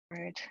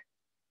record.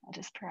 I'll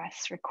just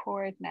press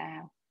record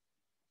now.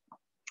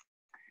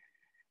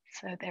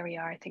 So there we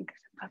are. I think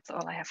that's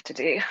all I have to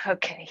do.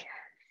 Okay.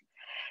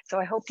 So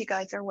I hope you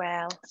guys are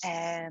well,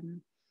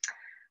 and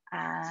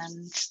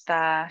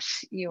that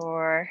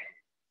your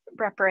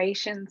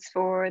preparations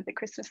for the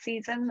Christmas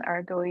season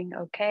are going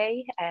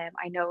okay.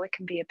 I know it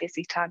can be a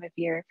busy time of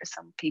year for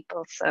some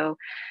people, so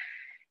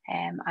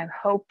I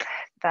hope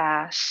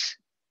that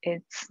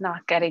it's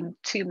not getting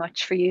too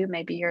much for you.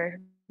 Maybe you're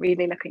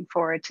really looking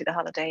forward to the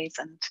holidays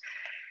and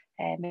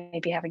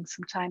maybe having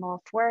some time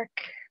off work,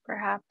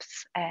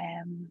 perhaps.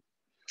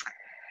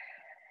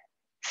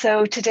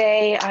 So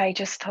today I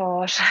just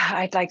thought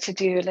I'd like to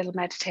do a little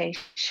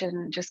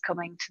meditation, just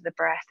coming to the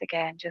breath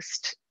again,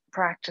 just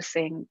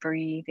practicing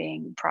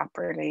breathing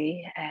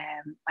properly.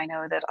 I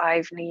know that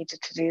I've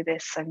needed to do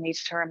this. I've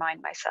needed to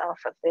remind myself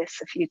of this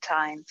a few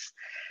times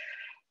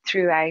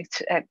throughout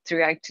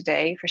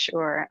today for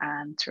sure,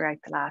 and throughout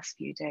the last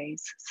few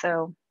days.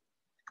 So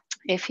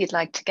if you'd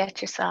like to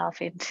get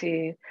yourself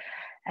into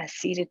a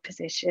seated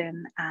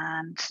position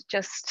and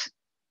just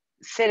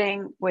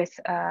sitting with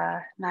a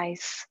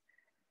nice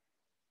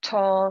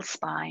tall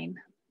spine,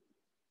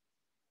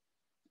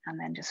 and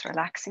then just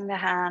relaxing the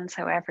hands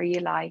however you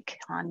like,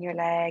 on your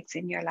legs,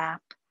 in your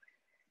lap,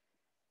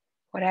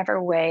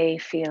 whatever way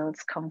feels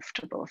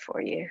comfortable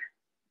for you.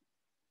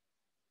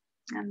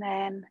 And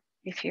then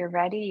if you're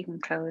ready, you can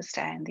close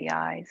down the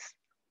eyes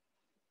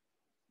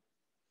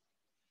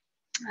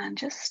and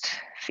just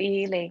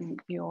feeling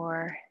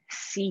your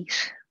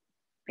seat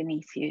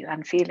beneath you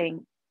and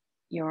feeling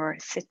your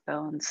sit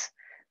bones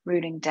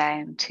rooting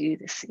down to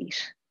the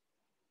seat.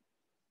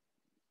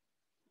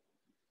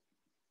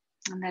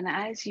 And then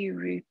as you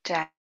root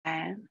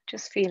down,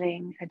 just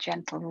feeling a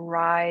gentle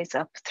rise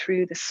up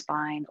through the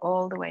spine,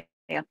 all the way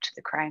up to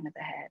the crown of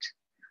the head.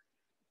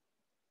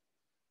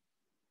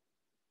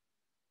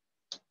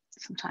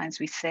 Sometimes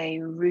we say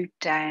root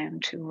down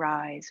to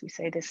rise. We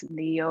say this in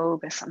the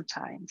yoga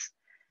sometimes,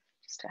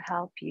 just to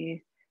help you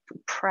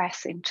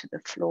press into the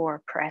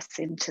floor, press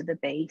into the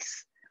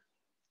base.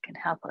 It can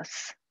help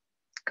us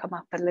come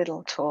up a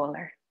little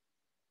taller.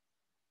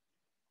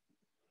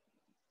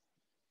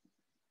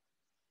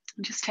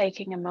 I'm just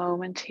taking a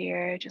moment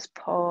here, just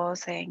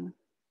pausing,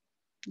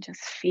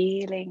 just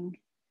feeling,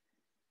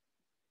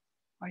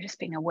 or just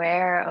being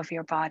aware of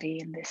your body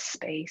in this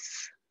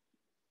space.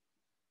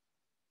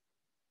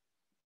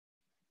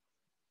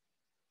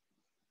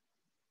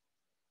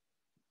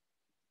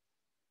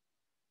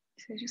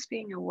 So just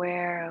being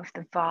aware of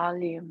the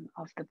volume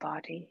of the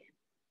body,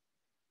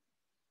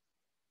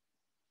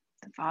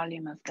 the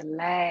volume of the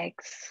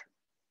legs,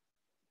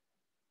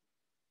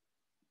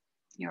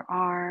 your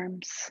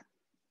arms,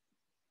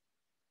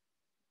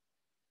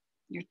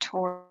 your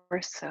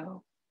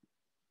torso.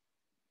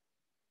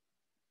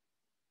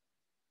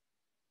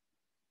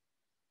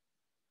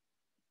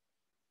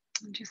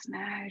 And just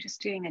now,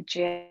 just doing a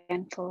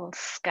gentle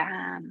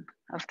scan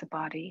of the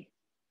body.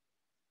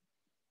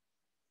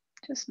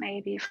 Just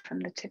maybe from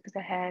the tip of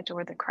the head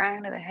or the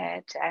crown of the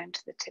head down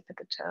to the tip of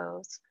the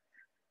toes.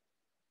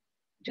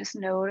 Just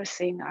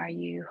noticing, are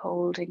you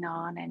holding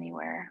on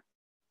anywhere?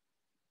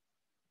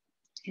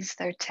 Is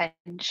there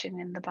tension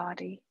in the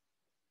body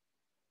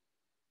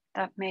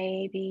that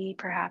maybe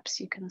perhaps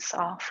you can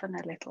soften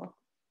a little?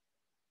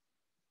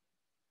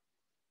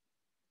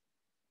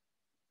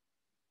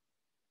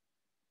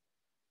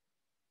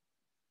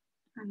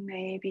 And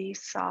maybe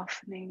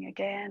softening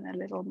again a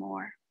little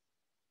more.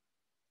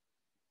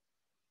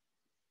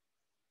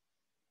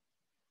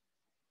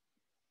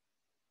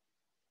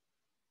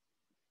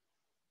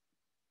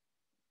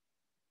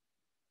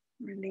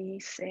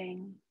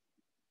 Releasing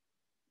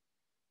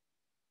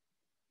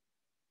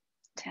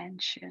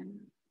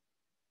tension,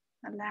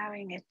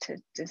 allowing it to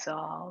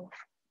dissolve.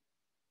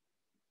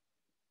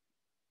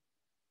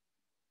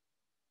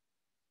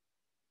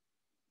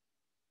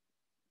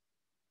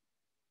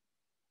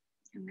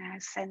 And now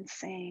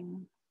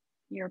sensing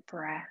your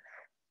breath.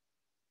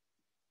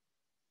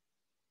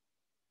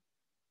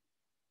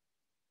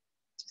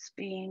 Just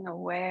being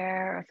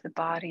aware of the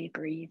body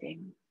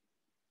breathing.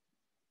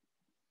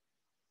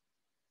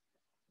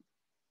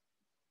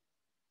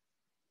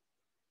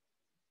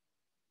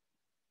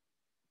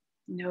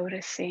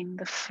 Noticing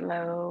the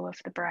flow of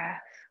the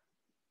breath.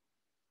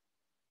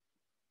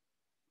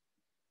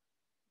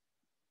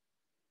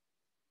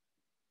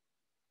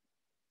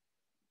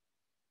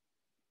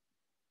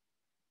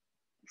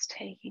 Just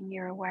taking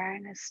your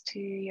awareness to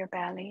your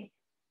belly.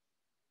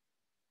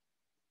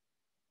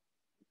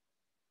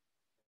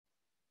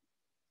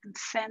 And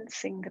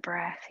sensing the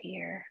breath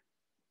here.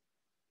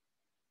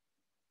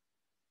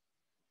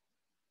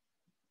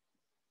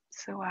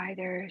 So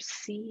either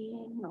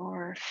seeing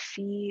or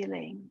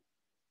feeling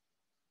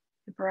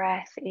the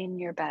breath in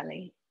your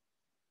belly.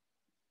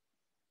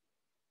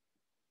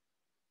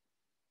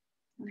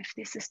 And if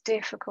this is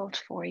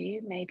difficult for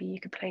you, maybe you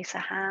could place a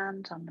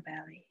hand on the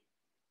belly.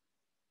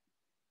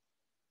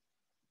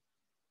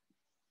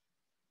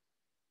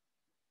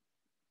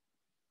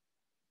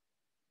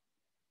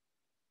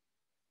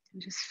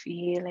 And just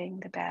feeling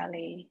the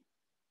belly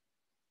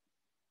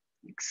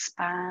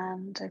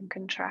expand and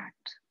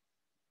contract.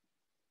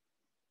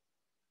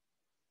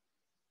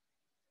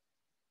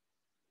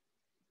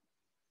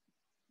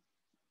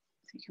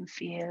 So you can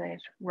feel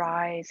it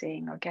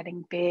rising or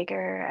getting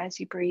bigger as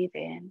you breathe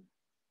in.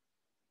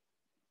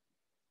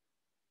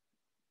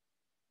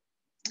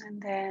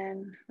 And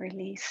then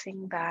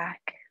releasing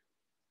back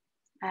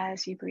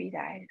as you breathe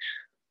out.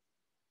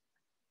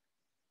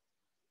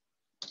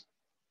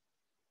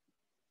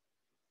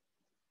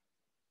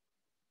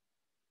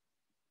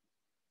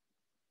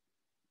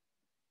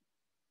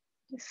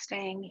 Just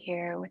staying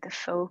here with the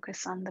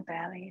focus on the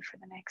belly for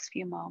the next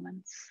few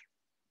moments.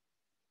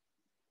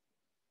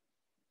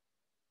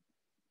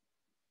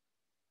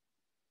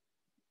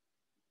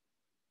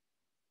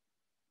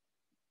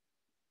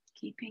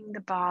 Keeping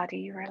the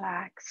body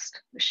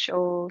relaxed, the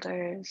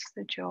shoulders,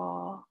 the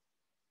jaw.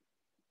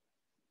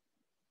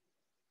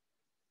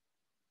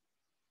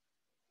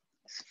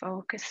 Just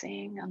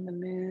focusing on the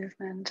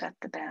movement at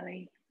the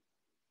belly.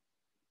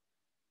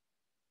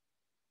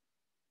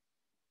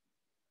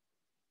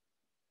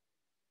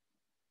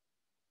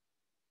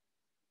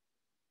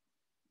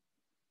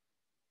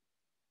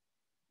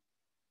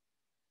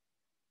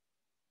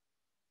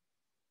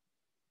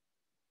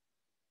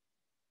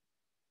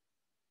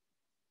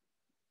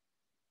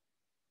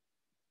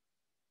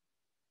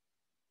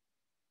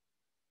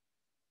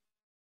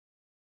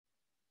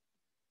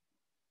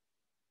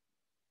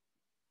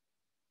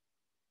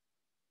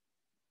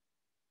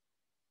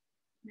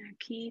 Now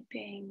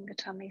keeping the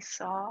tummy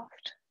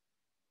soft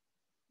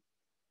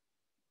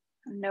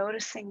and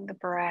noticing the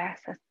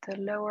breath at the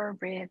lower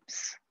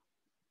ribs,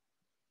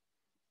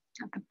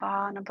 at the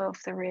bottom above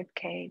the rib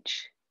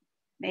cage.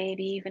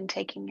 Maybe even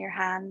taking your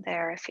hand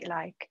there if you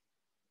like.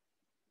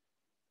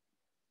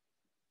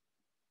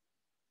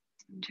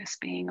 And just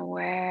being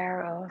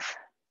aware of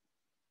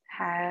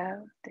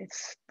how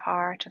this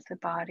part of the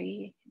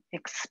body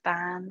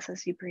expands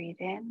as you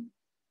breathe in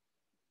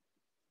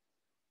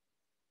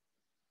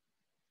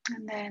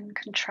and then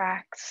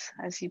contracts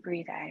as you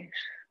breathe out.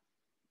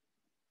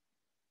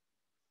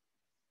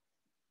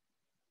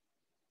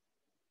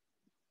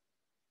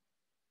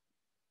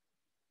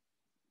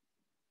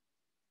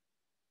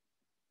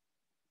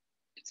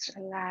 Just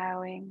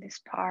allowing this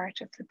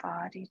part of the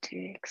body to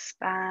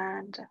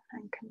expand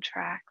and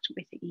contract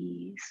with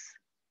ease.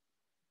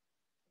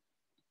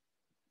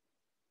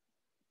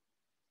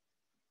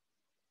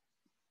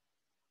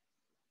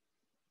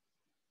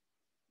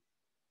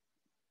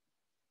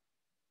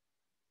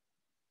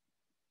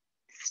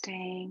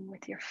 Staying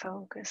with your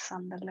focus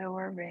on the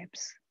lower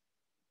ribs.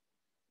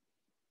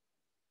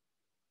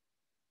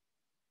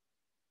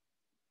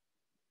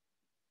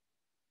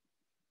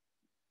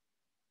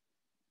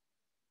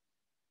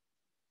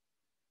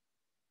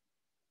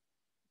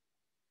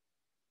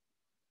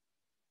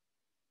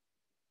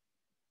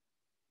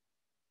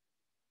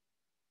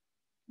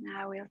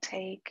 Now we'll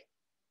take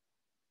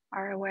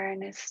our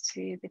awareness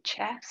to the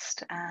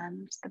chest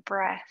and the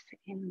breath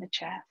in the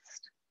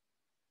chest.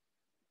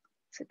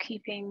 So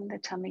keeping the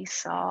tummy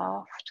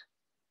soft,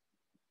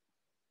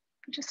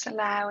 just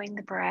allowing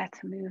the breath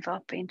to move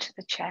up into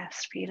the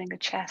chest, feeling the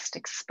chest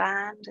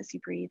expand as you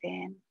breathe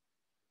in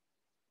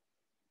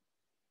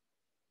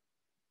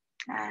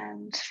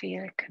and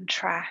feel it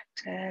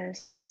contract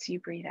as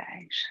you breathe out.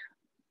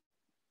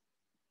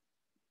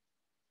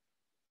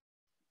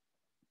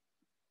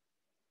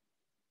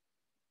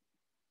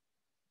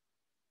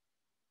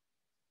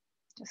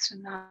 Just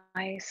a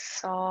nice,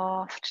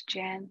 soft,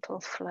 gentle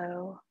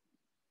flow.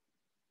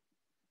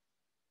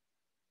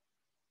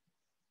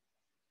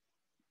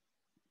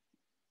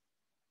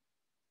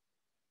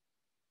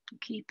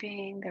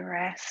 Keeping the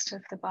rest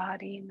of the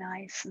body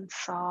nice and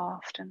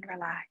soft and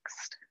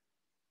relaxed.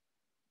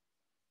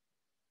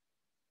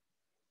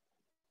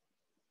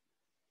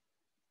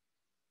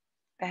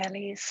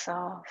 Belly is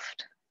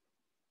soft.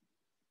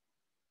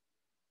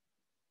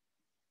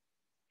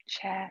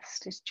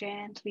 Chest is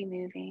gently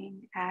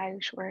moving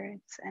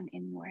outwards and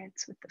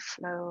inwards with the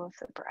flow of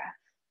the breath.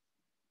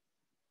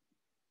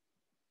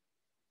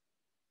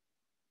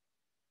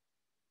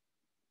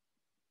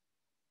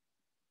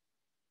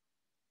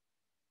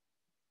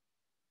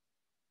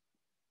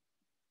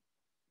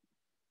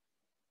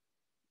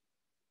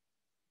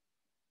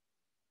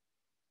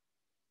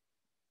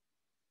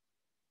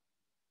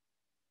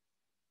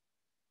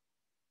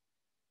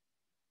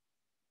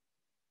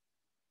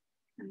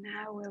 And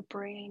now we'll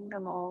bring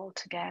them all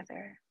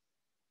together.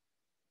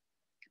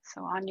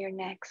 So on your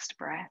next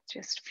breath,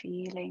 just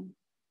feeling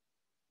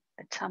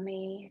the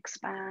tummy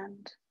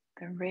expand,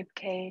 the rib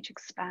cage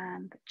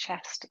expand, the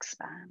chest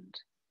expand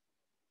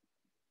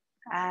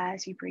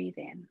as you breathe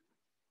in.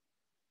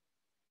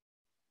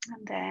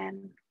 And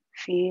then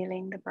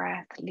feeling the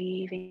breath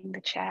leaving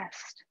the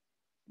chest,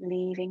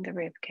 leaving the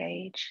rib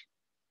cage,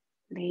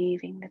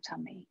 leaving the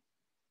tummy.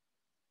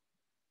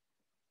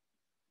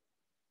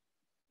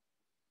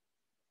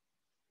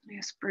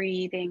 Just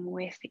breathing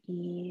with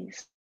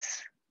ease.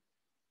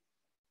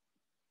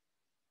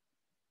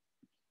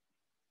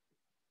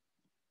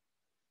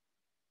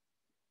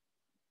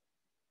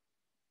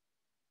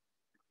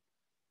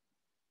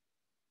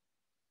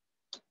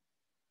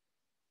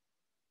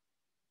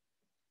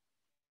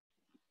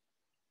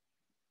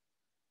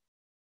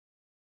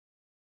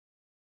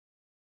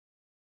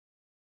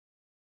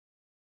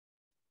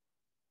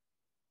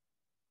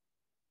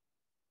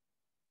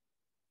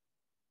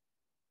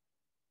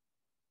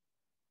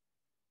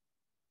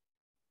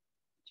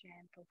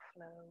 Gentle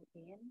flow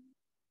in,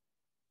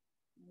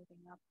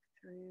 moving up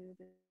through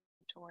the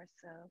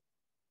torso,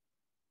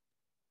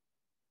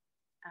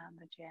 and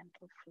the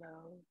gentle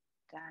flow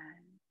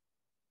down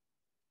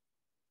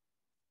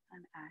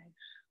and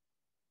out.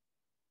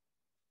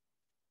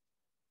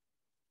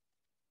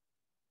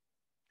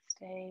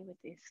 Stay with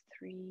this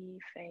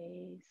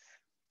 3-phase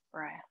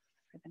breath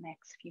for the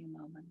next few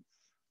moments.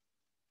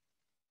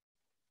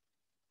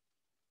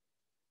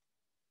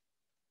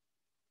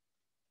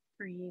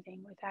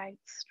 Breathing without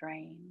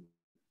strain.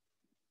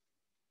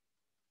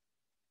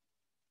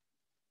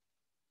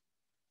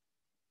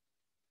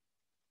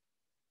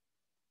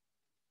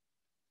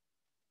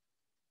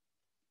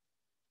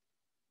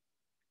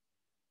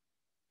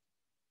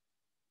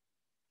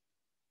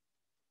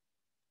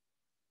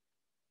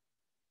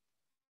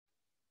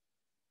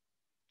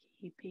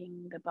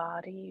 Keeping the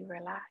body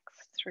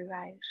relaxed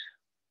throughout.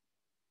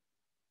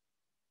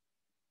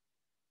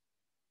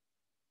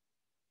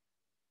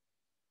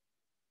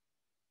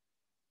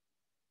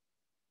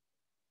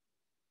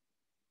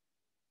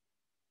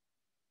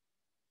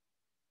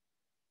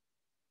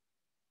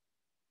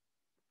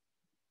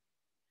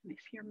 And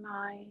if your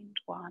mind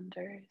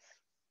wanders,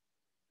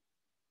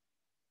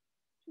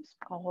 just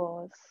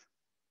pause.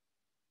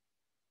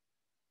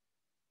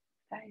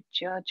 Without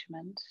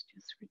judgment,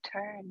 just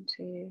return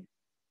to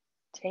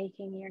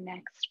taking your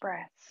next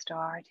breath,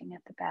 starting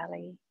at the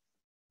belly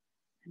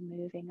and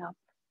moving up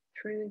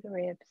through the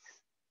ribs,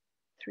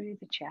 through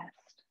the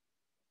chest,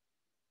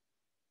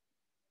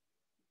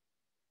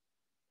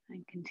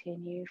 and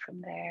continue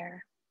from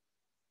there,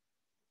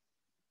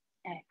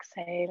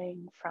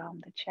 exhaling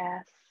from the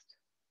chest,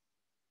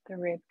 the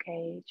rib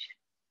cage,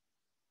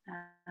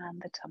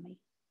 and the tummy.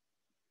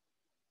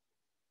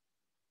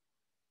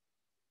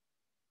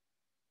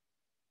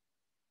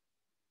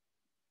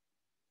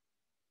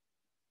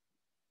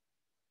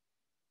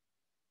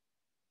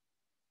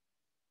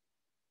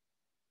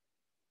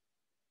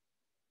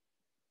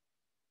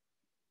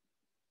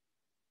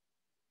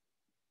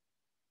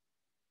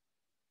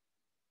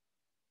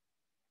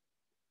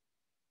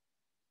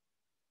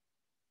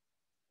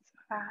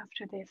 So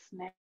after this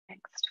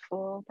next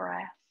full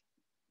breath,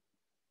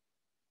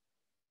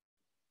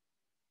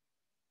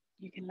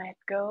 you can let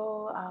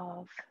go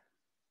of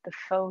the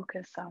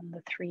focus on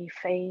the 3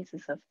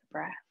 phases of the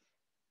breath.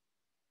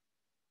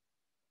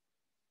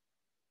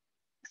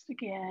 Just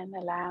again,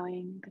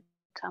 allowing the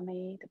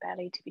tummy, the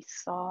belly to be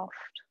soft.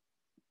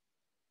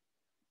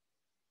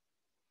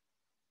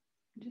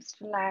 Just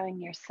allowing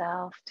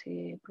yourself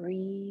to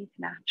breathe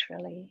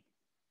naturally.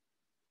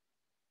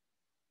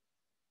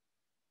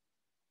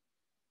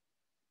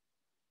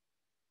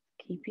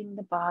 Keeping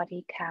the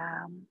body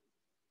calm.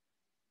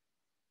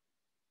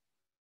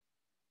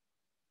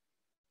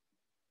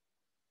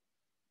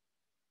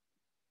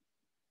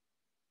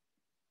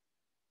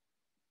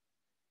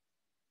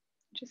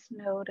 Just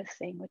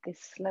noticing with this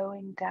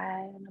slowing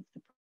down of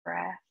the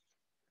breath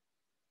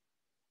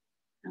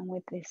and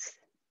with this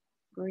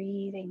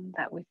breathing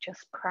that we've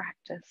just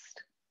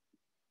practiced.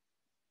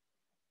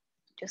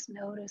 Just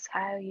notice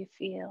how you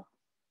feel.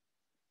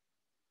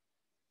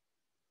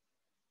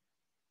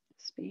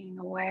 Just being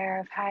aware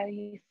of how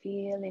you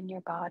feel in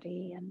your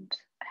body and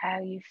how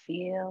you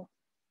feel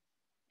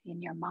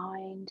in your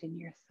mind, in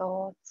your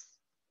thoughts.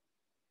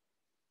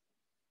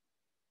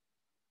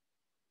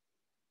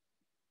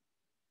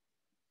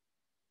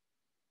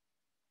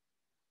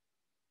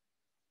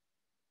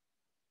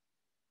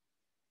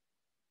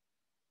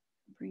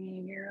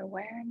 Bringing your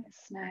awareness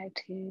now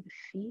to the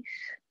feet,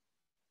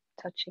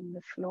 touching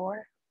the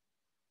floor.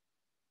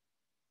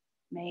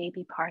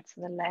 Maybe parts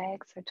of the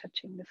legs are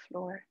touching the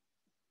floor.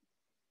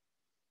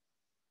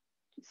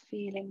 Just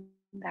feeling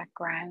that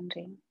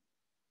grounding.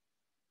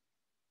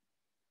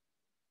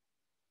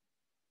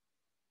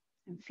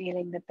 And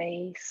feeling the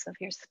base of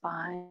your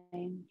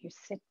spine, your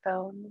sit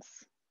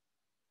bones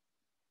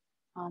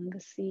on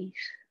the seat,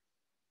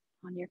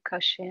 on your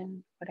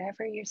cushion,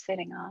 whatever you're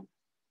sitting on.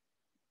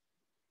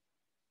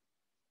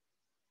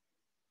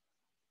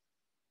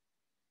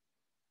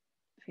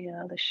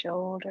 Feel the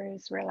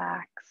shoulders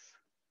relax,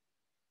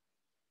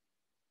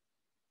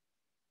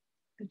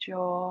 the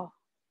jaw,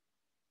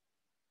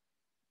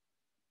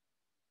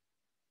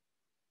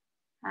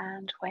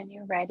 and when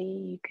you're ready,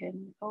 you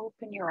can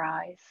open your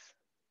eyes.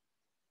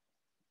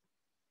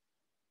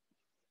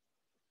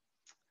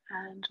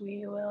 And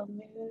we will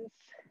move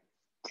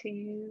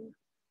to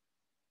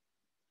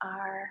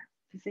our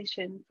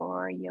position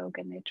for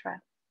Yoga Nidra.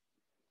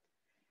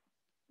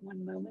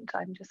 One moment,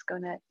 I'm just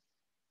going to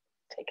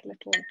take a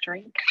little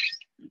drink.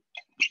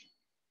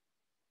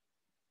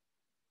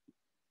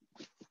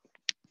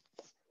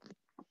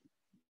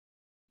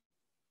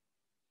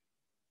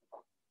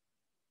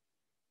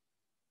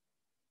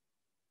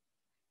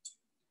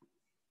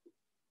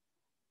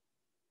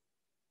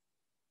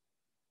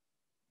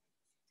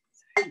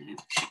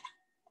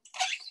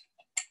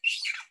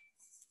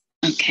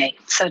 Okay,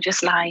 so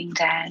just lying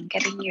down,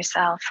 getting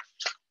yourself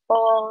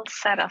all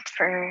set up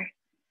for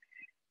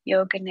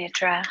Yoga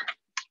Nidra,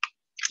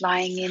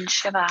 lying in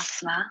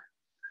Shavasana.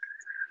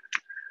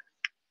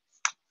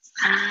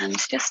 And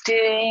just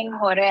doing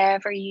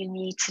whatever you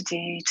need to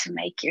do to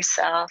make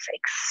yourself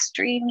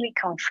extremely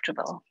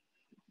comfortable.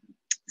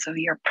 So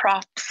your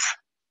props,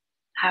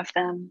 have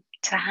them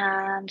to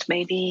hand,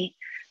 maybe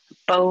a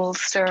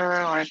bolster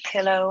or a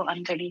pillow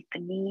underneath the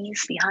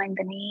knees, behind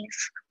the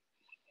knees.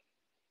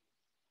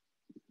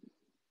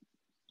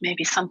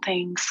 Maybe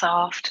something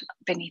soft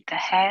beneath the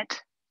head.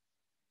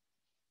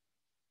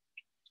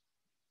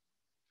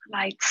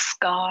 Light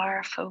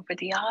scarf over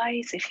the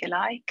eyes if you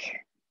like.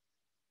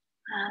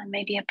 And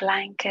maybe a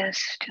blanket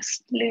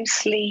just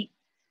loosely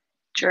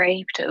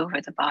draped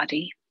over the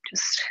body,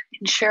 just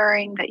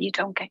ensuring that you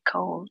don't get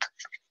cold.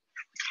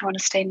 You want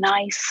to stay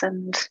nice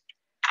and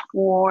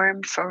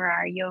warm for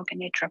our Yoga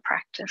Nidra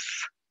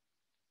practice.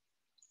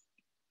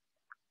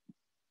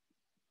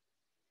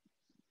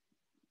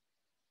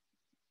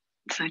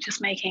 So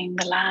just making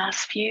the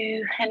last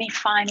few, any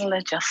final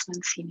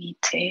adjustments you need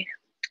to.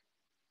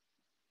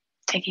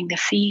 Taking the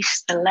feet,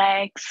 the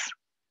legs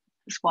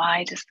as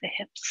wide as the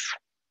hips.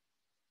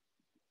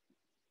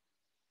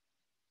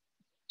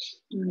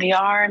 And the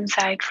arms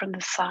out from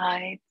the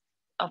side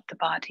of the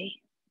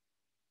body.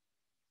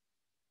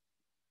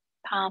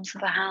 Palms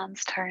of the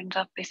hands turned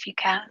up if you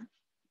can.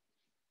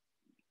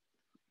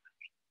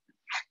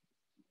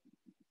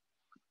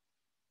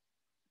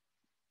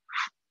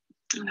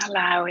 And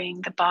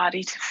allowing the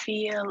body to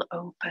feel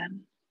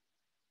open.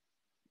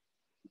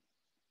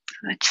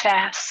 The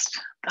chest,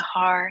 the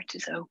heart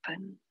is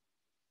open.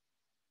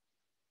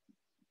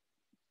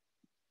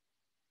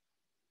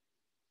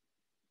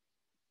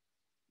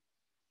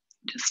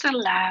 Just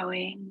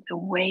allowing the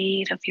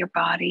weight of your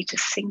body to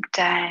sink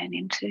down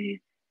into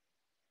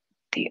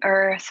the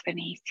earth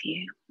beneath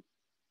you.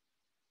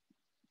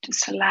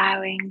 Just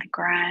allowing the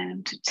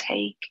ground to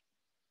take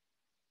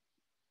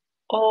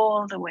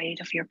all the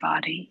weight of your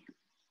body.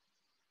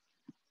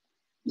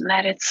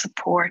 Let it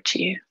support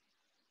you.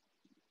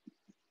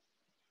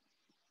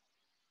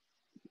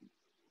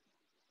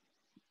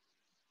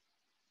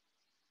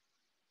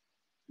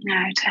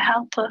 Now, to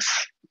help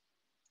us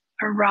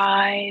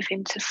arrive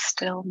into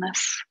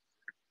stillness,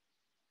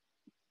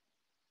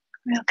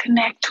 we'll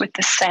connect with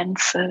the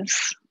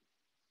senses.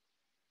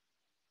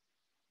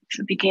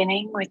 So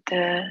beginning with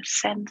the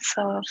sense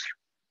of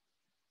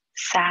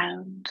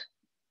sound.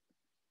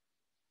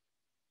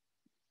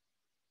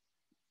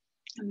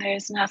 And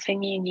there's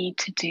nothing you need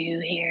to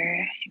do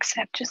here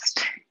except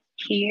just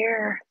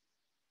hear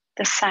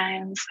the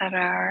sounds that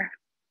are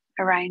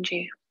around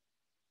you.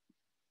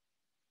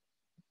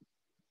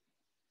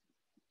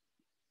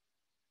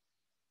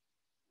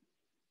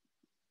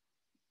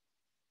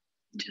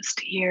 Just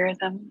hear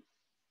them.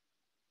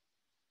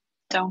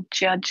 Don't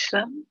judge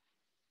them.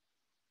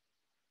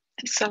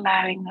 Just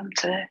allowing them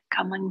to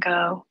come and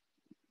go.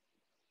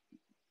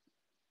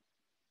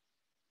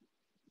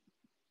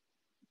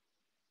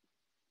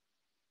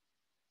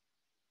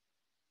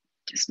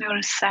 Just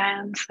notice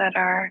sounds that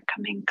are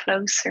coming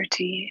closer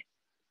to you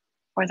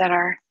or that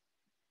are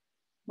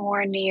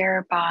more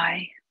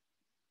nearby.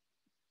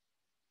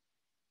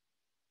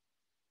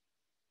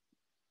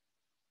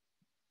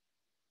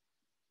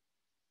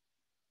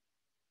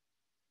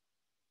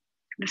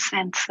 The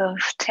sense of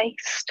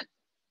taste.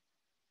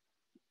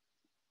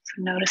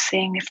 So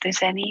noticing if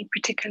there's any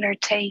particular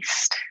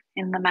taste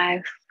in the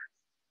mouth.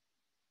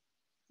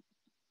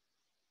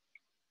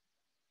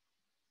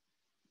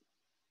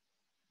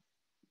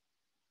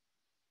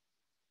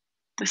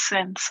 The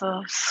sense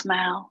of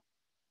smell.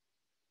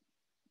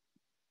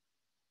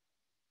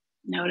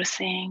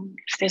 Noticing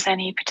if there's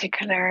any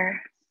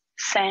particular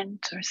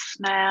scent or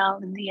smell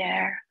in the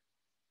air.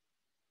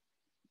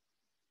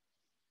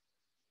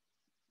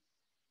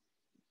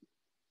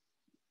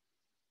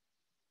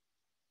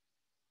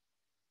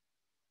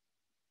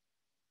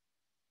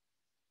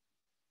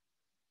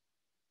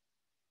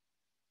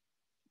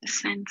 The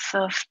sense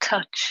of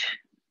touch.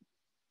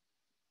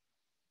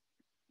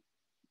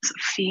 So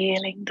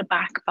feeling the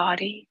back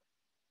body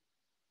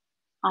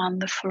on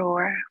the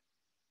floor,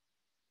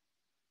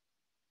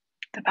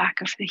 the back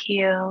of the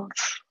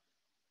heels,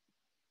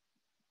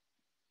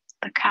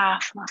 the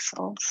calf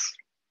muscles,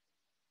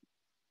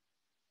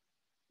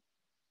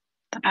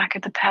 the back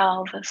of the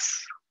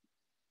pelvis,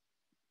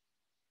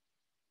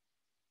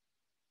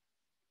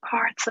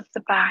 parts of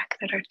the back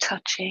that are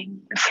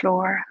touching the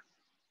floor,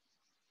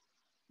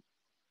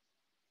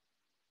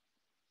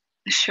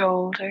 the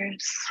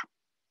shoulders,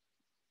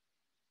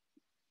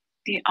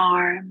 the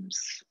arms,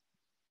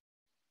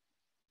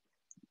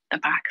 the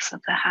backs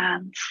of the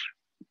hands,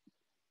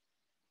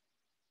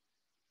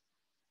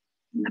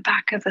 and the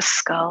back of the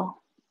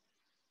skull,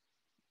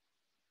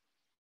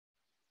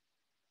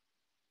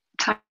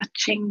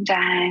 touching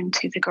down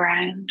to the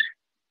ground.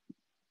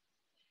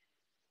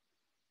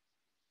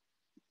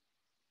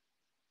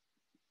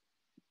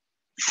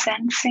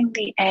 Sensing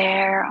the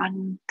air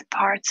on the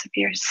parts of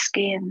your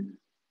skin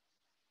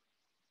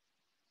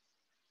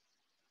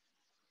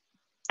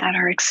that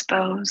are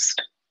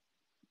exposed.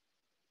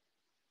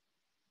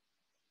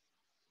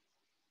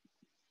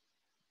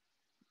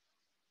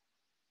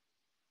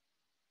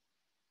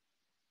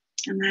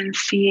 And then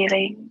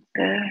feeling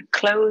the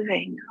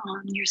clothing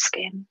on your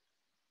skin.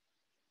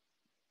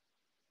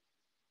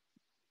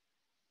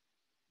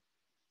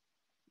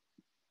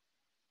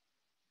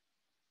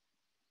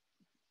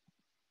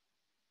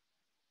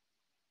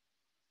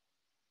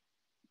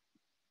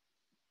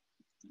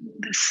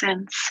 The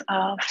sense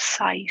of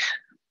sight.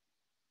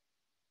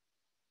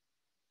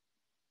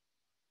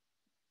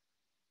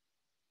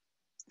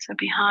 So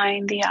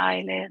behind the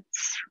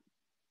eyelids,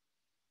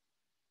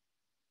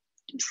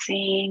 just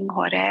seeing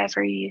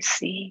whatever you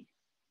see.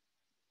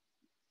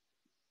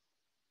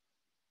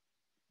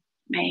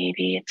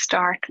 Maybe it's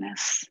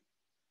darkness.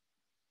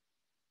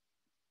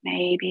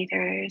 Maybe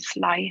there's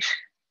light,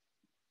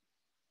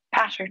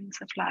 patterns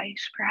of light,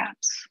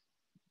 perhaps.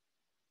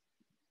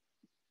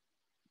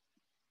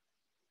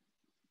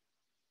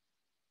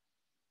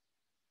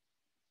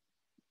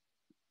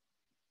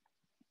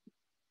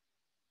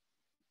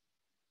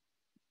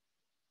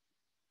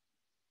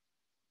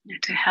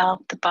 And to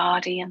help the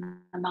body and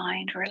the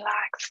mind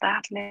relax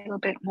that little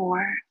bit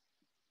more,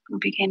 we'll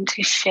begin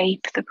to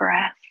shape the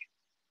breath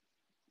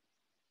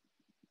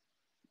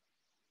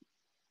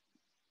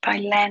by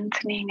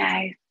lengthening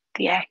out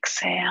the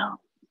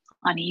exhale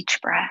on each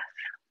breath.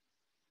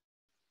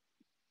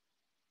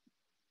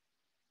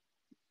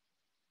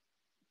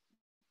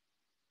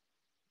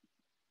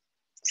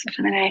 So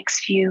for the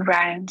next few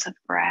rounds of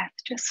breath,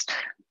 just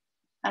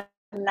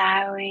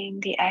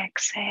allowing the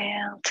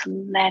exhale to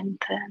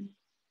lengthen.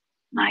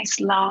 Nice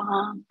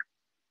long,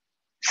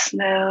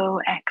 slow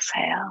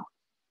exhale.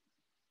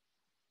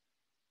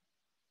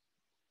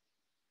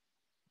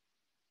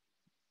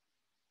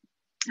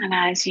 And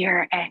as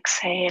you're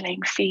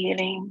exhaling,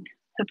 feeling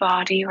the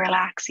body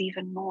relax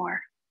even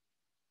more.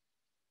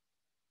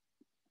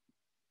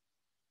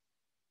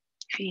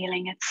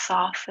 Feeling it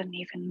soften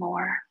even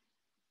more.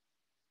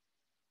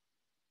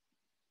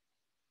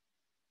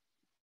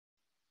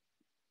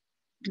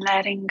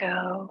 Letting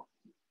go,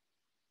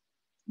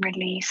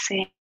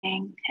 releasing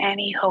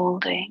any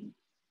holding,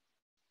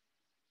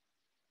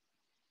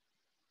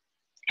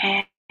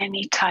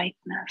 any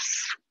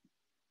tightness.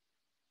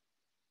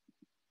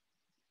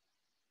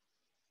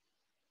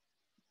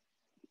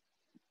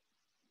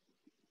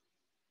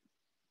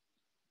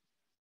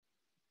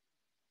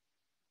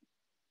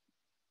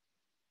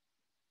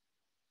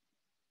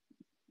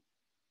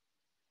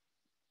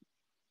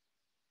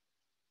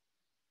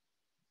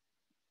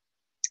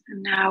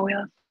 And now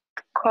we'll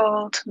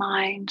call to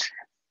mind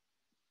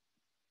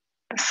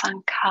the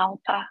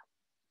sankalpa.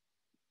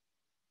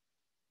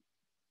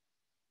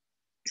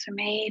 So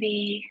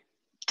maybe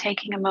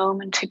taking a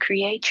moment to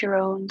create your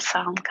own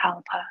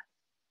sankalpa,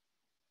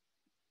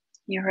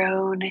 your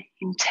own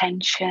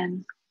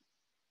intention,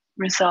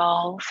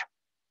 resolve.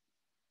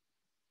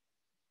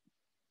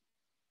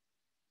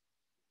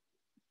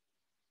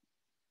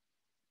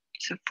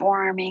 So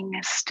forming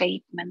a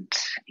statement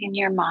in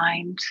your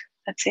mind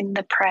that's in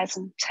the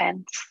present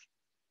tense.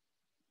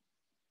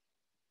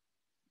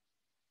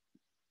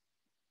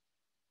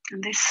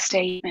 And this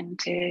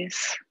statement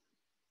is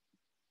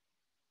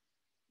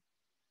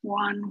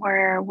one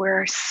where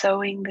we're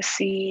sowing the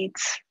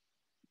seeds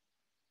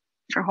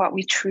for what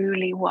we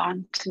truly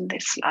want in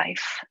this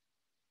life.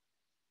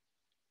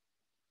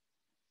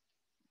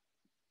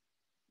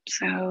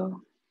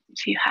 So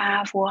if you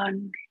have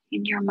one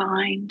in your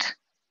mind,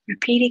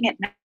 repeating it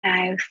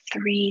now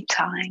 3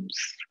 times.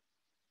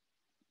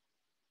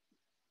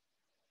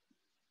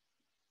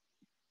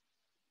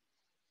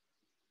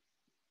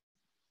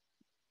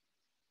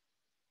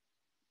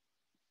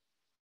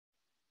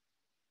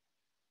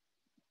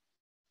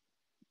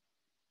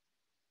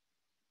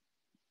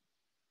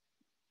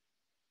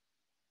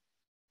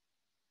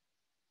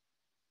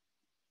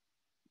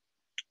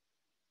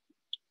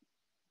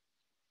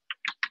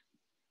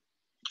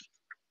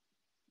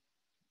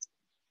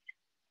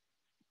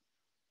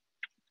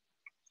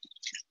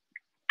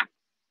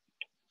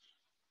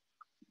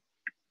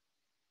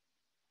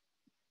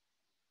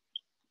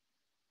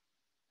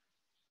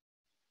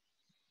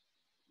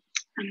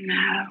 And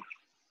now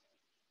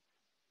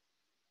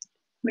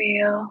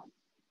we'll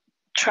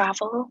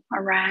travel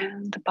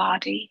around the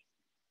body,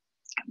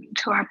 coming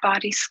to our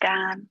body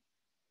scan.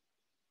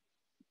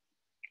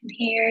 And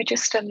here,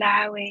 just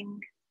allowing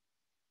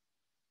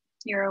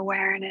your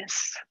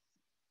awareness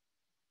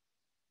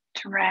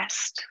to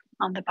rest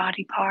on the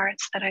body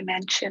parts that I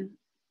mentioned.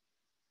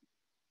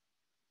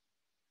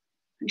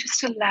 And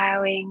just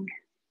allowing,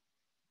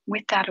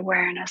 with that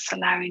awareness,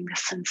 allowing the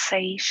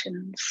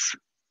sensations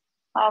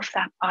of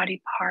that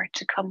body part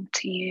to come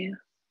to you.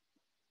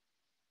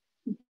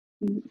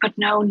 But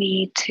no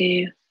need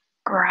to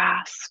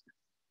grasp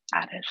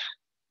at it.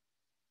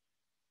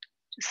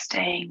 Just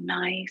staying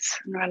nice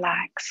and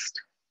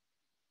relaxed.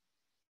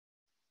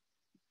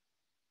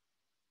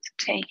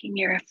 Taking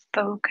your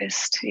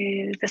focus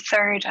to the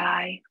third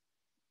eye,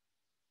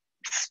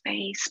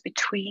 space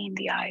between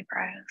the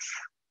eyebrows.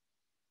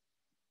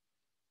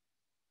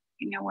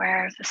 Being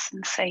aware of the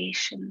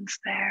sensations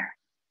there.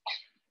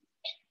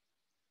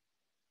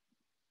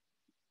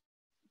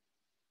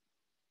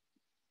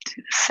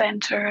 to the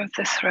center of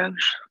the throat,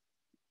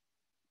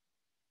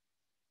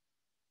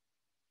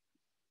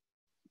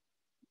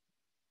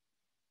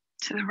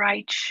 to the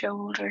right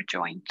shoulder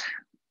joint,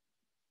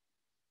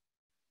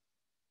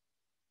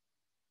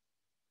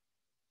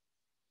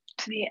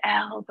 to the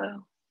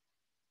elbow,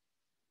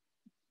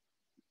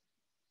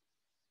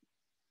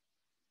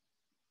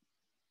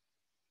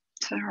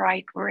 to the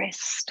right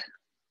wrist,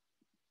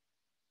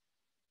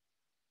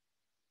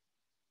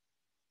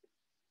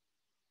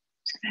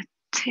 to the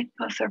tip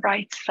of the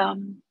right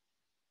thumb,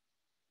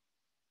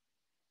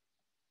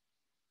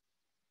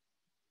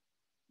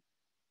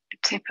 the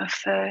tip of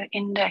the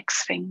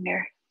index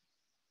finger,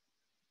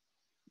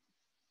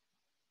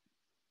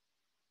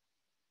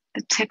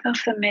 the tip of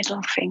the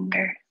middle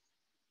finger,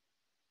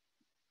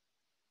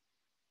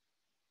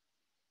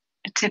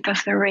 the tip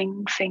of the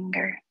ring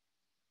finger,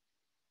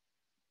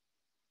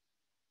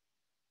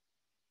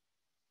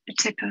 the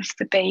tip of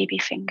the baby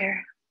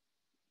finger,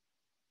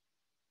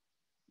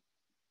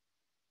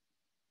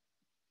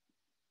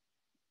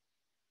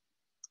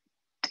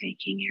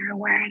 taking your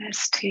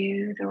awareness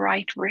to the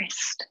right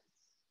wrist,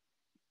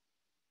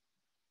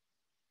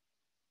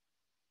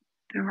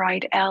 the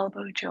right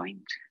elbow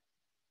joint,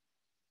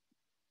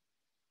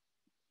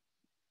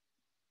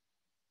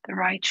 the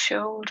right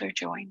shoulder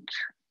joint,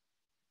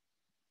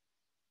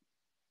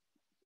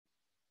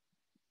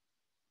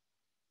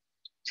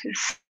 to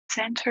the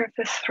center of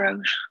the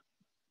throat,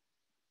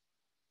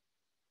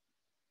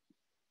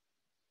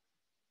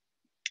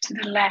 to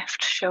the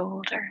left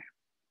shoulder,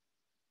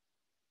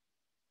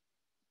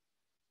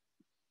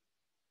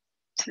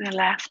 to the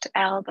left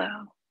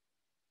elbow,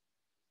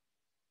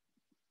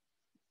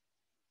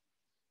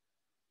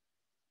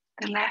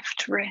 the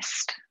left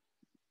wrist,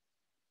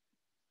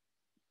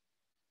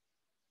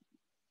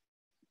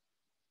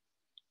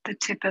 the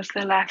tip of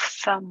the left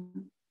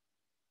thumb,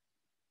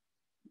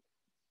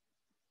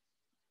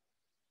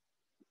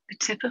 the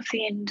tip of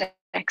the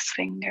index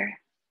finger,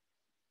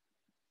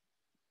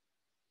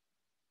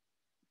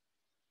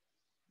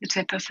 the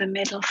tip of the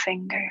middle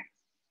finger,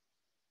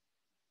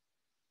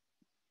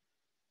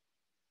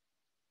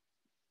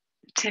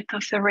 the tip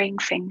of the ring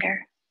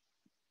finger,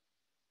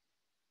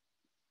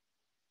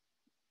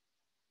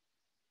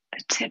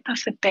 the tip of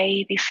the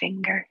baby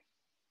finger,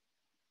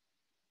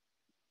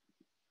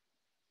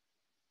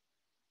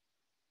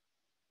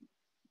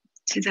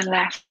 to the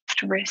left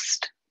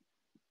wrist,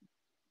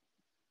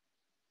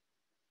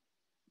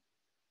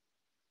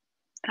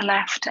 the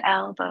left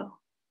elbow,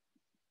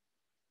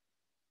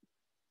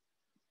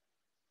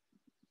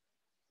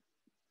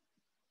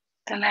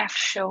 the left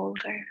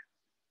shoulder,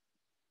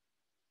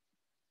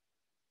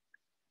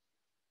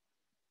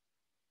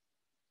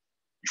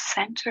 the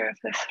center of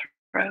the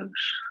throat,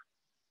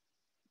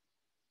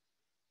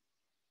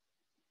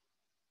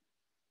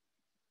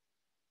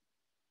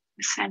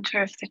 the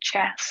center of the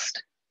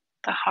chest,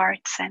 the heart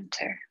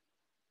center,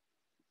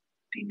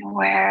 being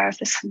aware of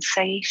the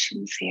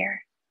sensations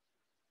here.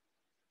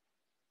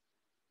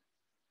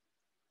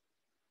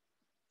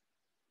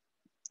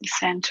 The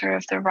center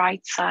of the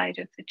right side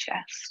of the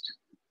chest.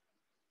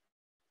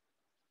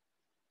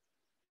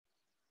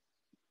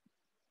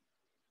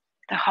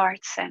 The heart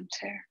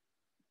center.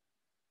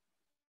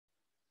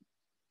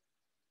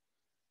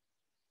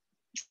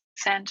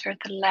 Center at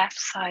the left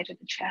side of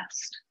the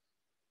chest.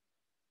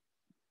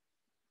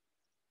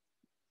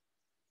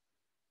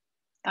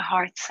 The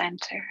heart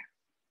center.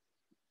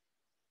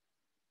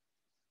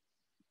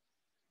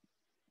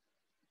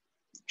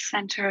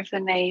 Center of the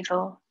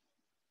navel.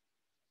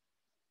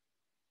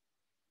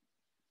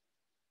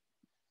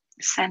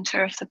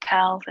 Center of the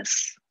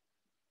pelvis.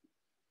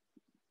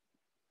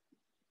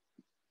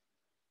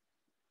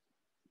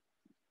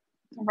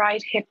 The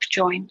right hip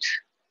joint.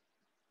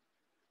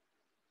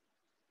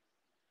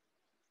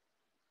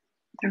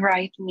 The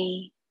right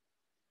knee.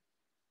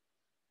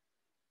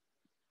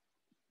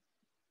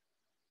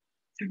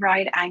 The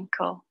right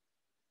ankle.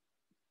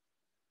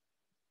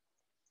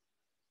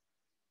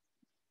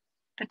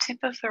 The tip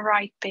of the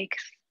right big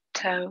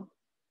toe.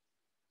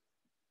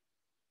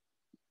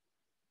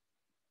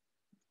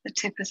 The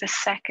tip of the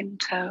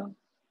second toe.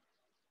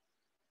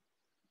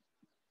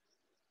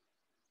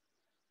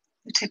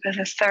 The tip of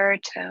the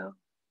third toe.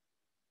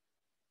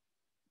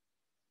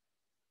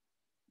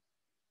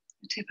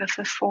 The tip of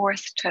the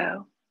fourth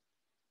toe.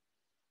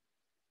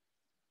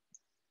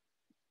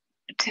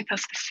 The tip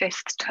of the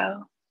fifth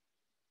toe.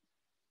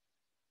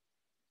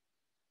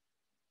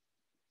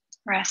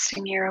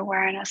 Resting your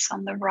awareness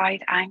on the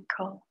right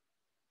ankle.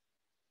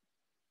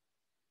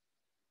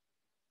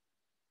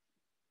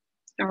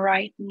 The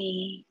right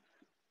knee.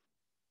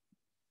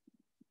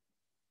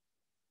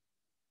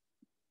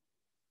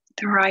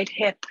 The right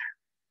hip.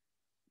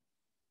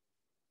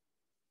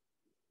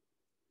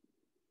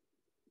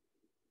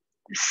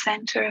 The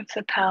center of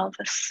the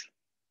pelvis.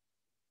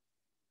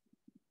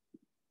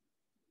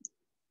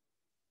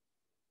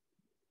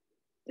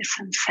 The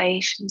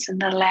sensations in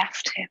the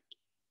left hip.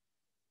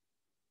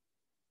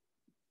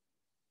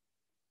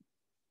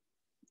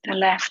 The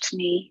left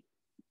knee.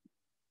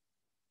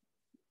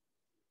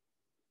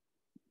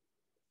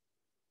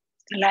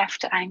 the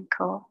left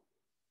ankle,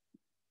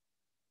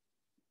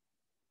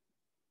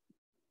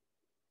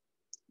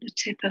 the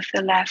tip of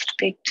the left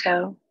big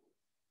toe,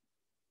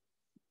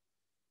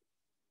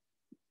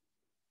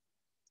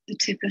 the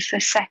tip of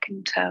the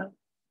second toe,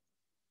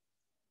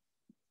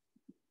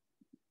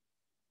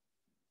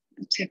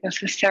 the tip of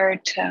the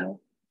third toe,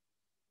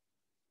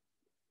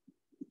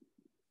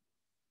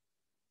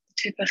 the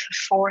tip of the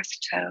fourth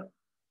toe,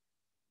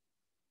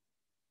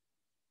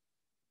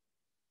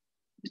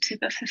 the tip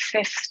of the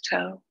fifth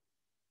toe,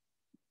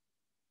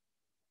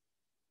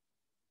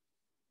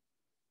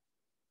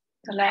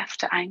 the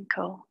left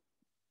ankle,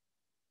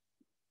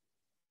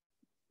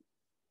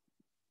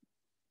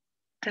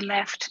 the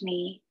left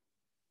knee,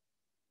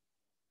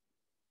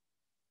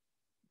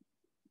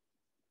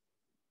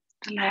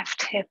 the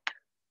left hip.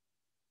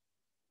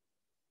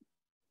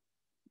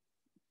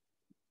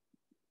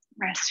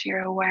 Rest your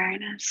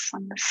awareness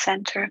on the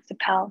center of the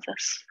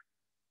pelvis.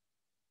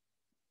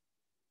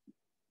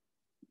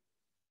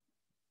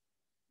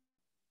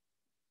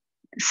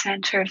 The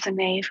center of the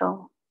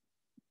navel.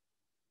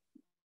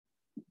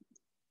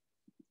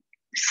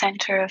 The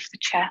center of the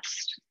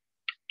chest.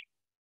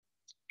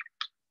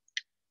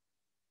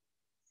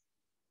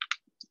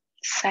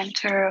 The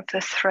center of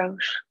the throat.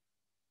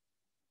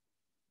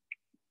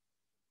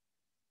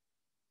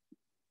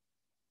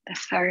 The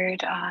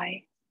third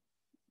eye.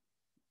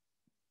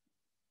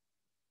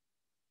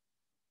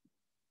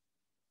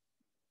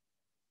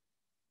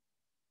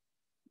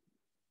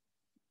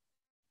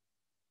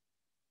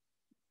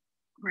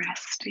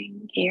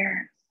 Resting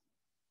here.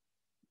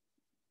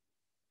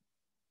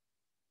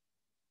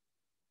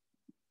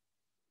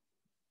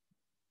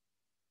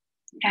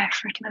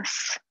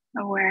 Effortless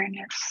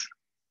awareness.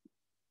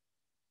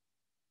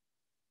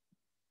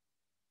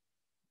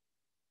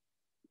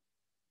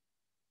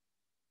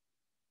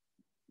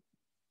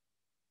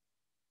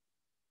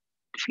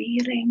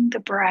 Feeling the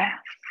breath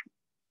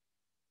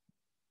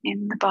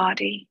in the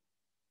body.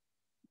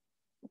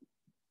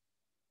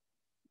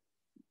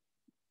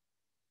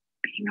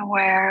 Being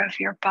aware of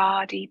your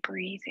body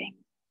breathing.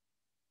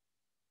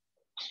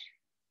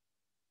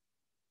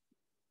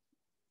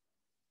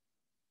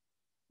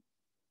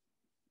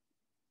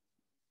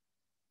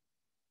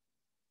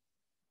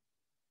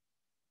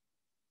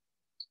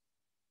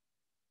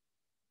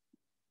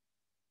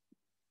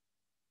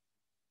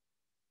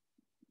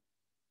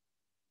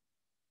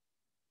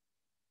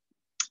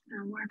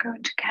 And we're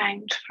going to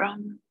count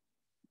from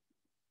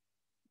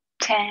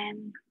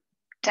 10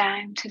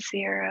 down to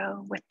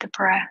 0 with the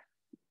breath.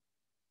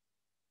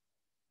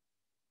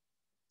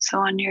 So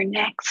on your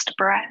next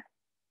breath,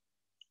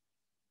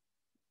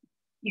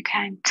 you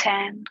count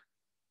 10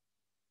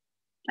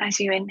 as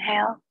you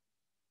inhale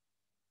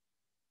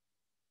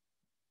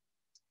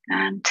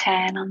and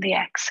 10 on the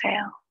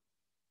exhale.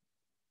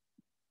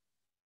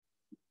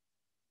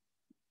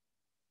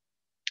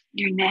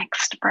 Your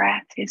next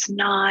breath is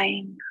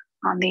 9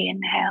 on the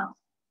inhale,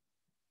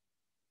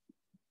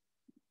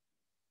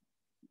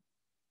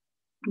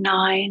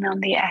 9 on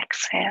the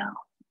exhale.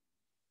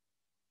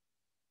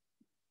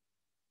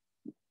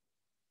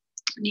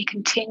 And you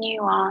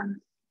continue on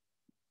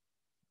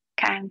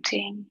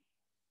counting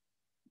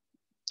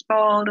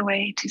all the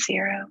way to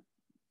 0.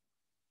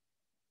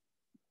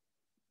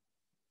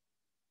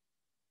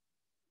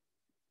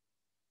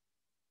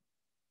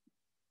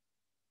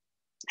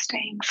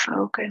 Staying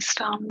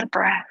focused on the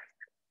breath.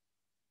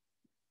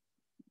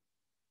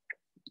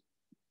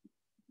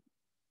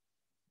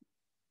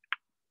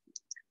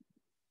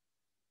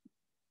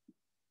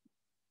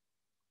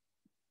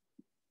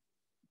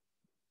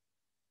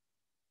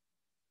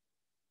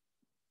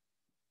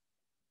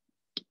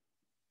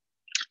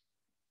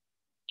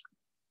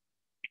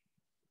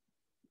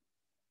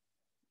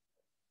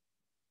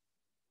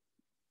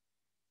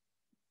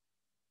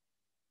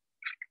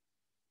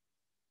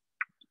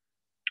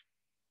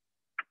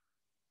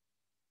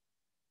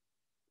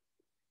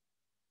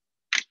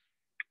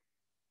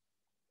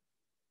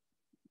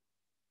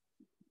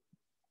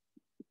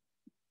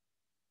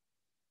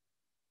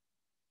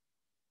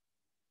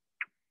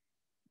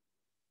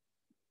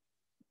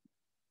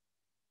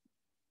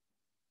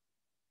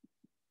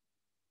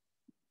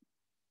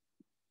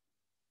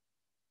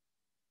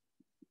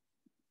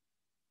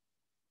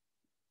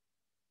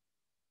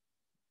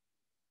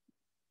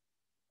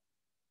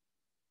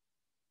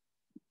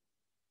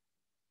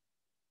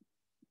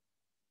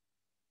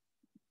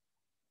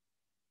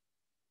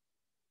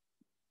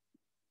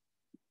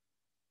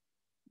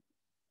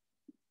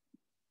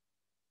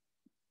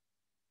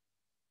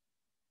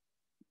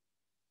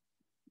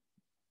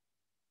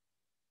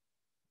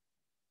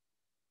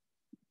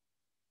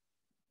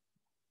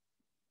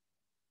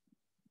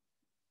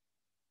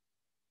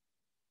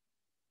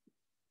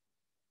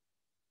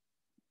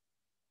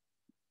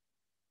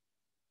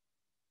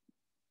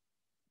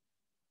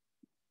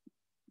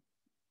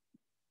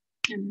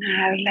 And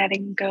now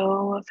letting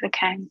go of the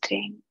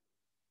counting,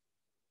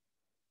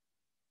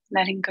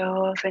 letting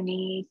go of a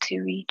need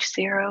to reach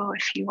 0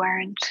 if you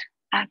weren't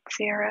at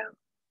 0.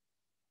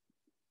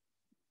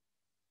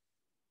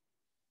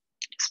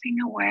 Just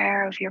being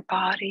aware of your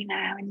body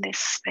now in this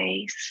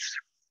space,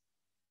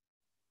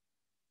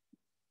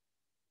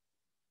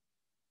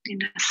 in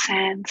a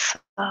sense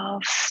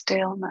of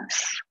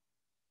stillness,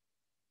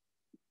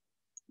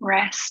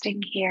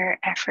 resting here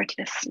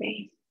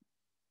effortlessly.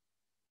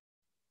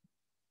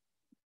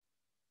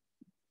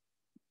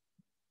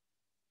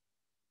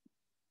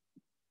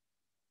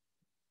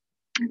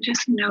 And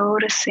just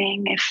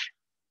noticing if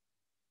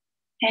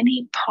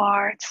any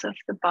parts of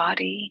the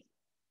body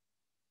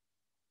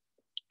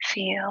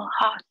feel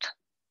hot.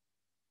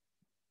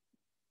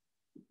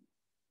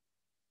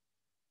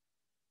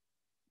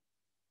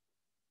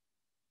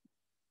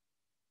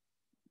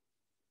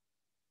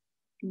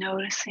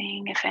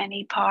 Noticing if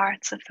any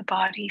parts of the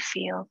body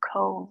feel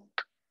cold.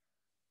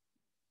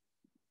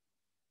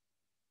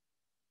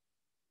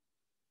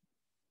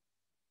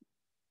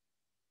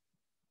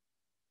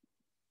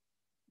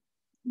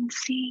 And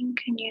seeing,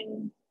 can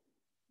you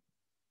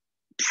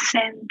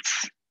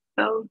sense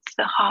both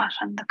the hot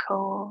and the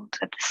cold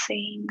at the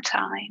same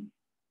time?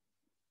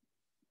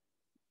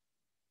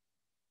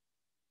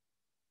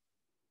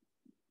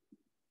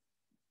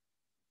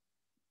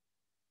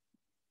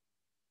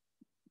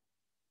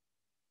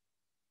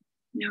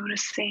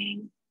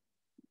 Noticing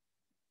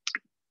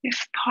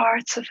if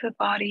parts of the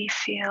body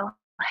feel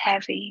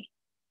heavy.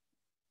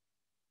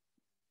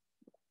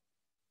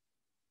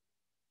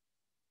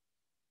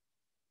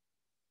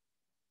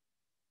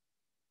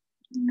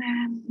 And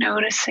then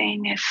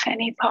noticing if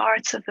any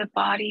parts of the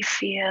body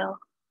feel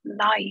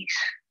light.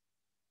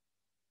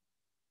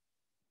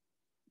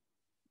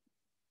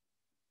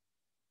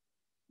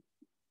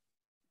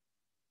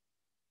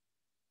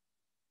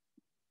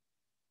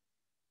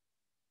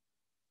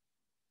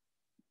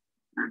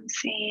 And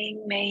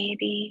seeing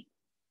maybe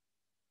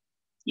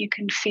you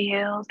can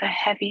feel the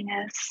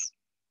heaviness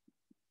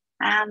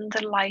and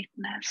the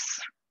lightness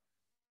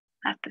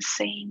at the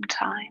same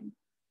time.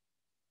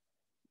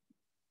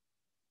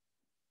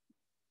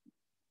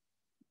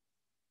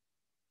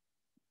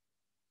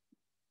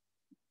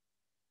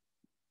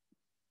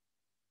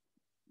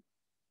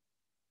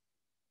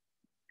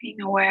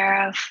 Being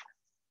aware of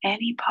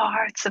any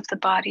parts of the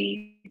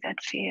body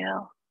that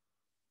feel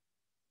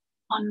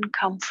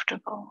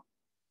uncomfortable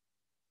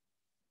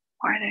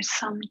or there's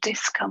some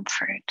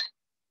discomfort.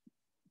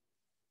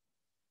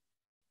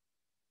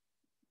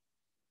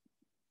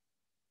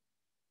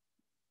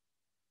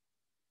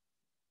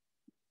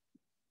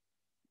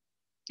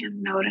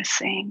 And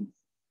noticing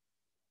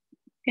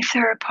if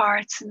there are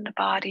parts in the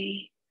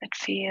body that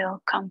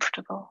feel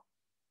comfortable.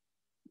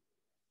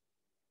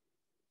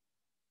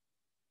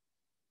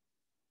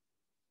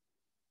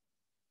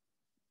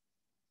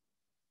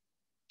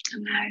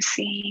 And now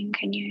seeing,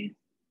 can you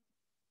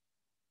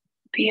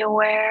be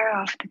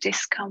aware of the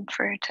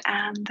discomfort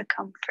and the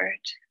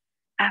comfort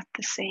at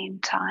the same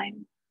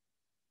time?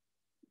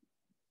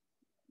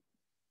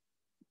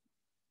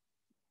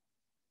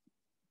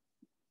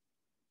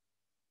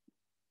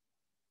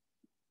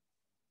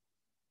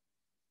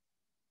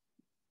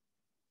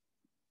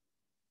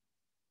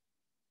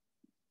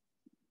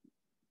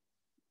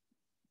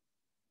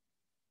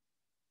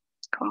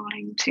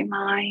 Calling to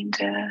mind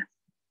a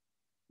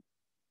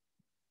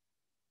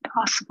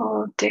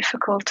possible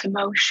difficult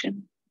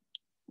emotion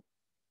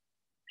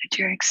that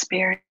you're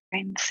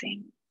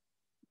experiencing.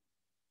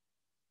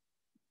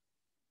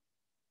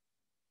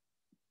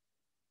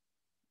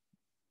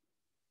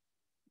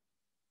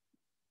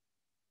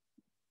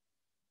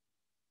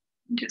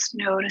 Just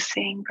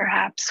noticing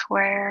perhaps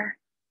where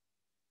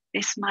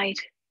this might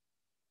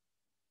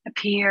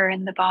appear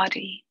in the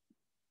body,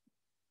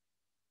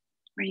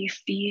 where you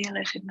feel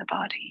it in the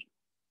body.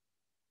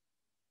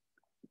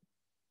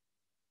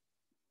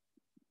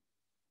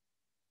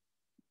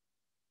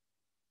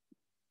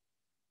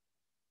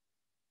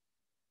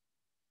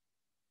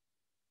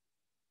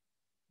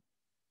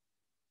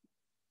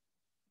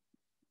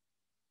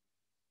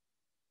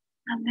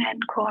 And then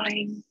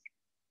calling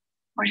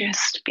or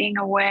just being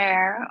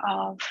aware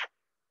of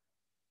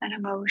an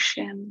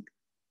emotion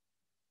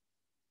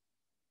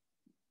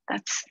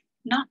that's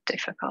not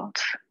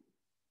difficult.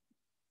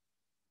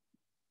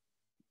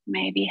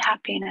 Maybe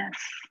happiness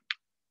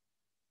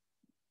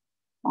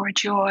or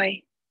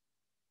joy.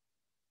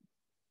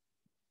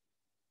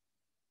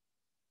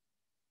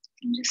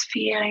 And just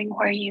feeling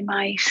where you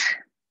might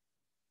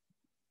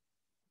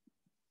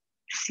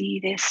see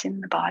this in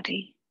the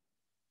body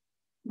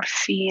or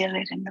feel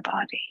it in the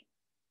body.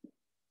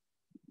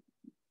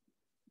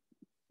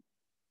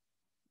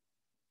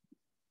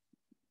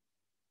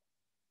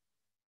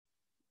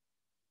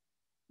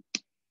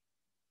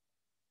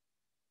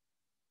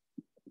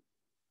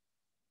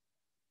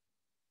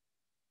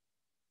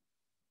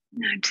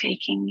 Now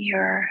taking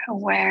your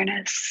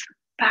awareness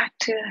back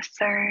to the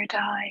third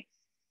eye,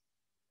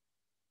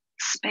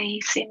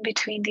 space in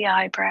between the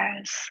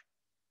eyebrows.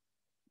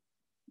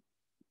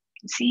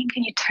 And seeing,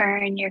 can you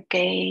turn your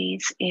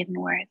gaze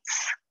inwards,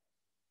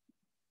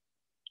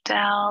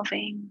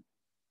 delving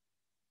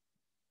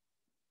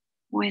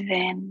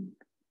within,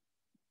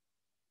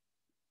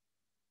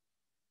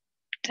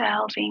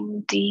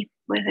 delving deep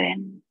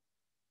within.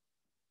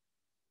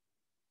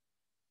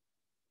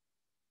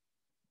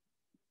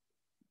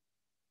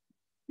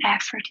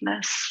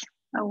 Effortless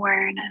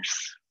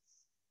awareness.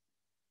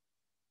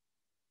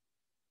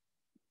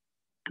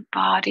 The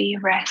body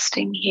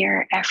resting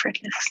here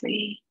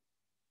effortlessly.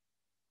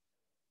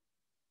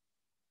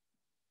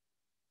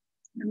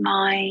 The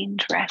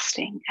mind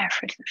resting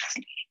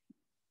effortlessly.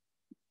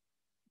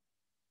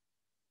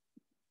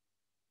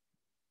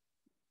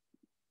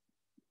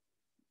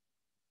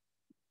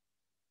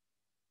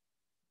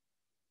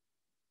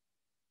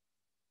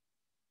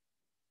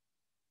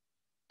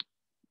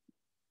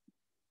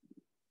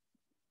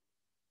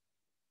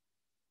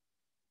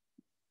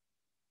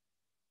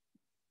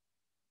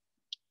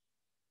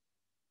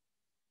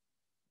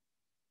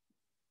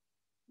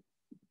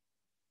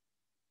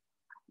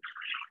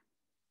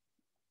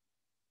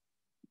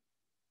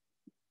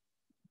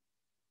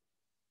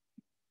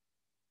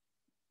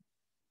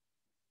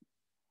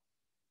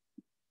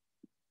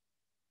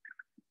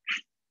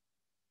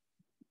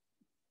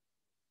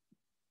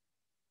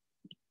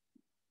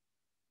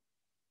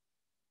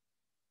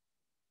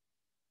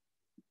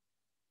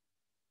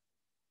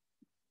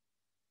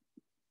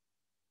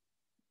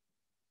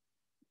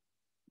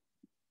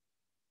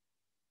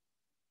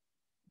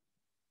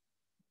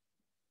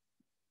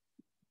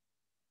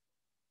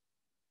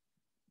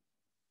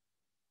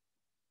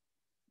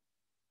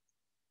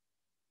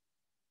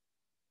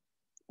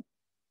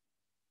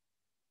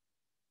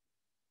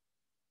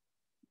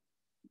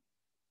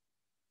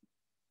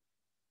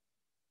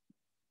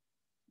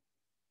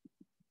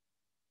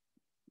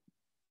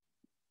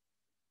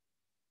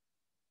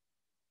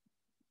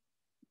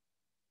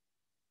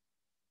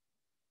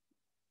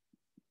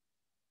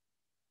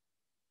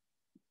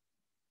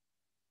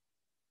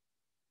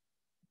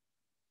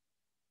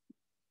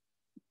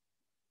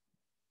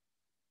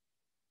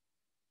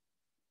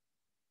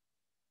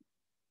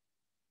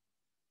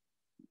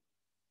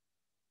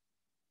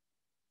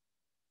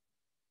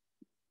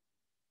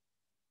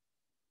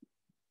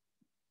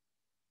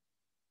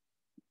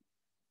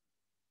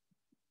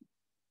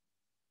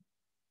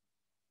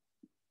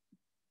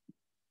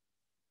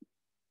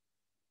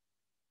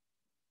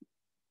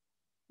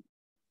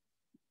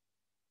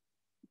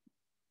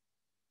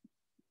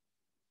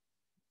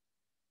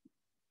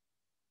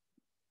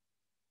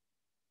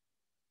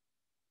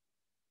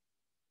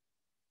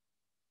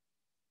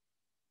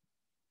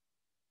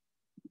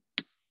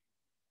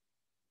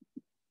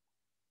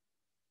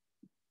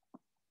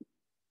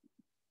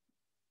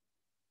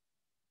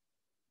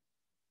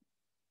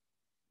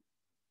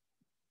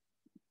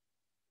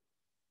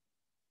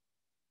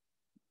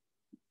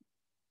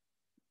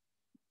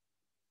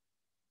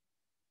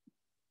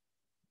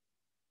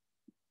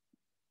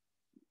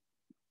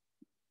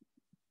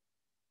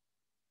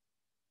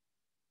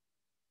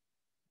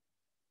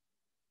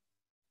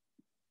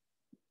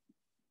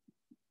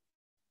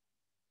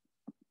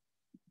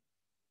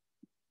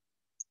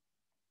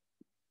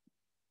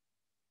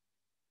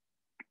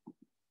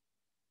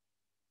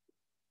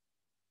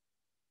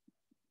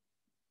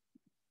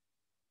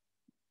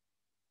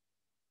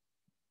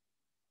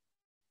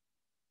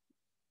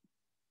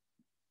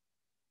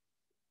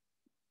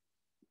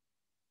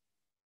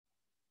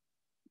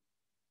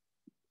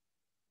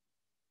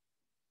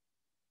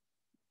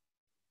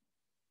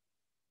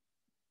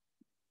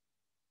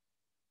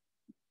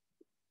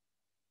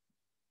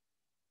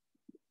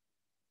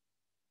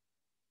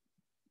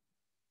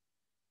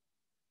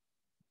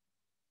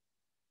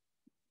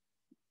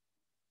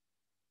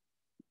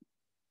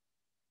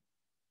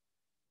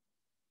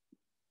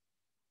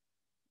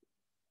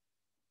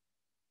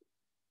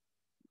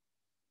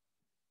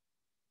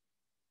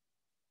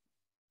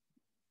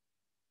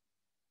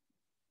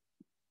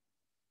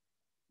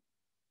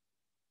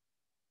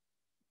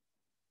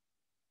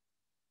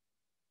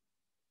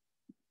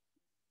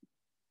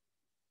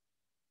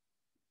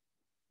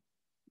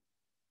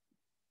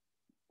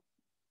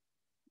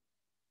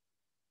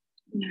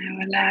 Now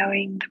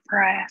allowing the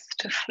breath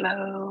to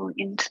flow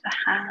into the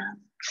hands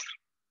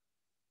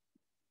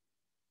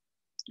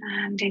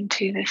and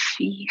into the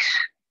feet.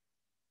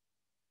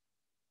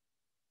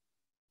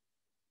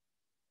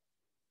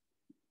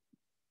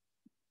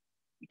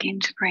 Begin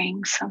to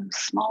bring some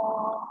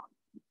small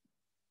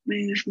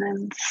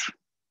movements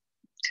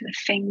to the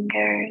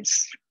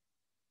fingers,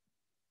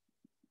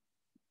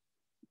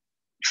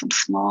 some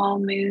small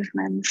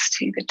movements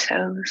to the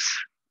toes.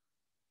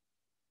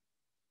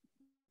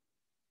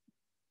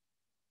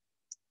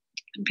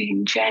 And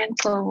being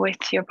gentle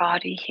with your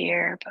body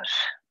here, but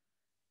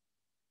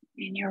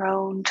in your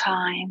own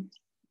time,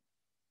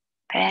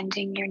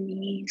 bending your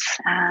knees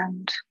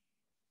and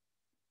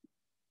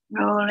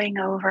rolling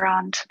over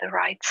onto the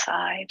right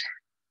side.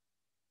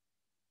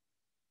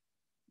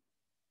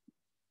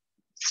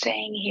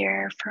 Staying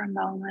here for a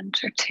moment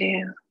or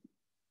two.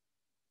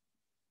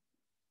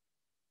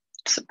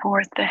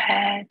 Support the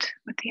head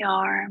with the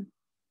arm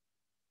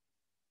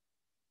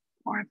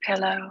or a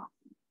pillow.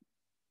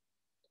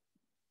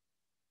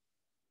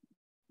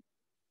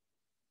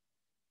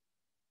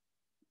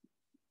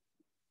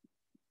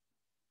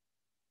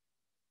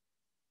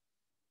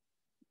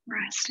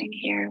 Resting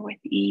here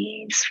with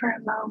ease for a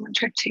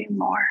moment or two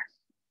more.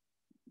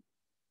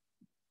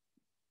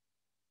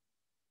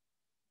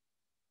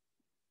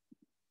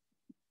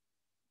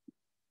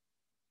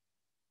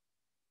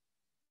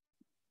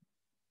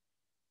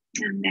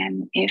 And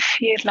then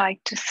if you'd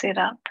like to sit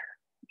up,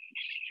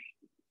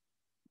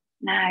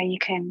 now you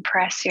can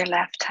press your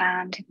left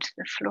hand into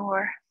the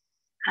floor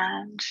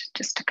and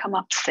just to come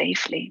up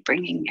safely,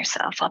 bringing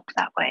yourself up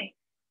that way.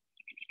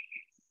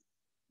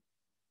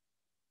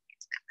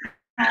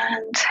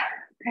 And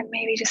then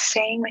maybe just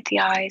staying with the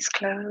eyes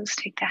closed,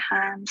 take the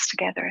hands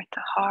together at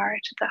the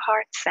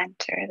heart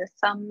center, the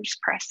thumbs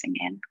pressing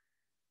in.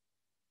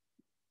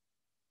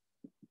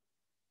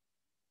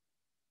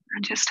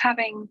 And just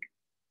having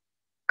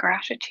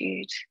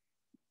gratitude,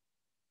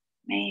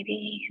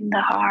 maybe in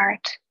the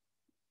heart,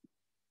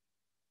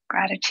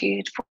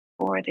 gratitude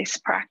for this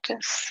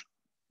practice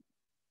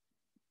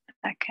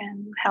that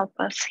can help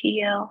us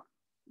heal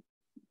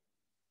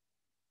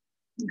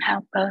and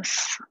help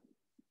us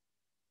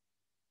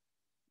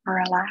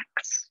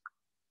relax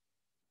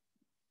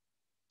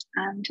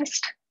and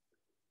just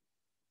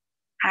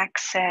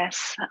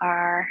access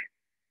our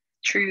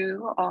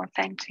true,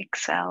 authentic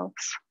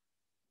selves.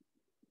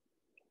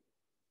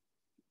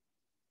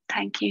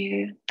 Thank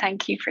you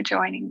for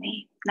joining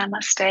me.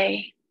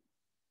 Namaste.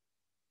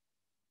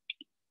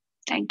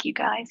 Thank you,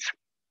 guys.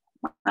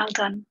 Well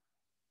done.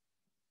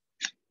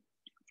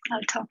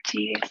 I'll talk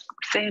to you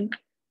soon.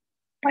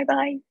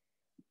 Bye-bye.